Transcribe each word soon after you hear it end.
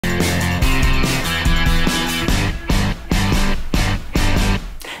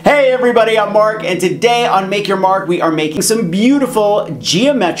Hey everybody, I'm Mark, and today on Make Your Mark we are making some beautiful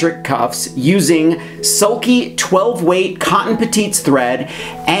geometric cuffs using Sulky 12-weight cotton petites thread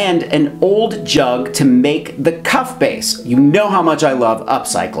and an old jug to make the cuff base. You know how much I love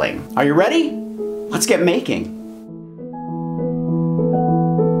upcycling. Are you ready? Let's get making.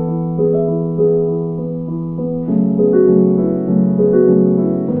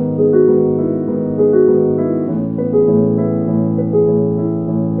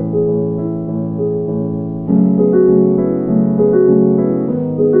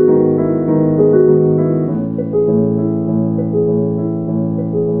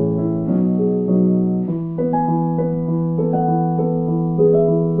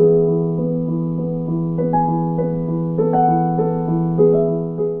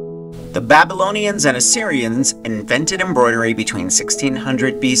 The Babylonians and Assyrians invented embroidery between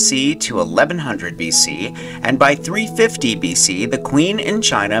 1600 BC to 1100 BC, and by 350 BC, the Queen in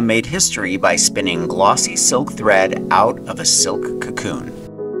China made history by spinning glossy silk thread out of a silk cocoon.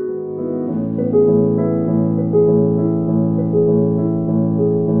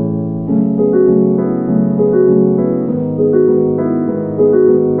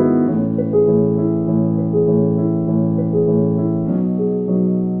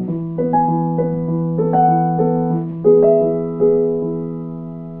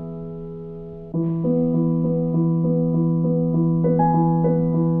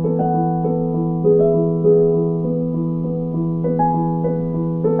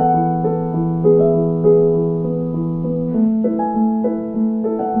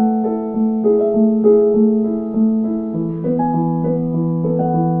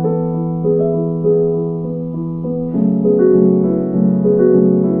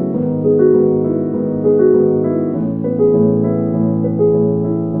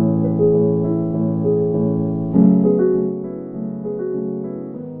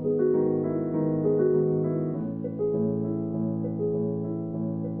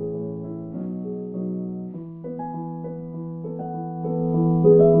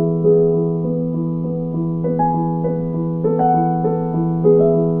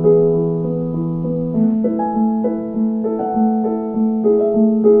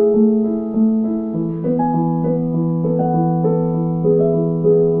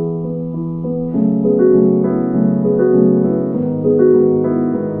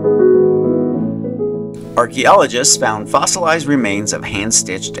 Archaeologists found fossilized remains of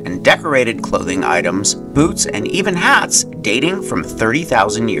hand-stitched and decorated clothing items, boots, and even hats dating from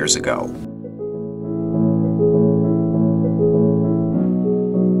 30,000 years ago.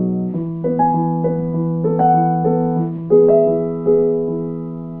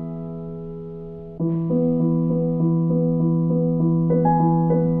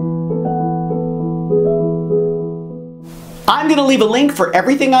 I'm going to leave a link for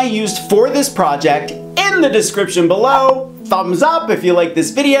everything I used for this project in the description below. Thumbs up if you like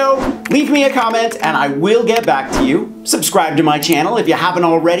this video, leave me a comment and I will get back to you. Subscribe to my channel if you haven't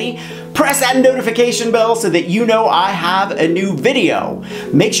already. Press that notification bell so that you know I have a new video.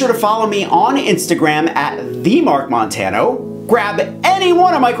 Make sure to follow me on Instagram at the Mark Montano. Grab any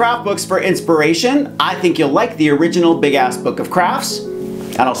one of my craft books for inspiration. I think you'll like the original Big Ass Book of Crafts.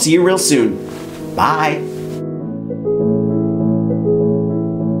 And I'll see you real soon. Bye.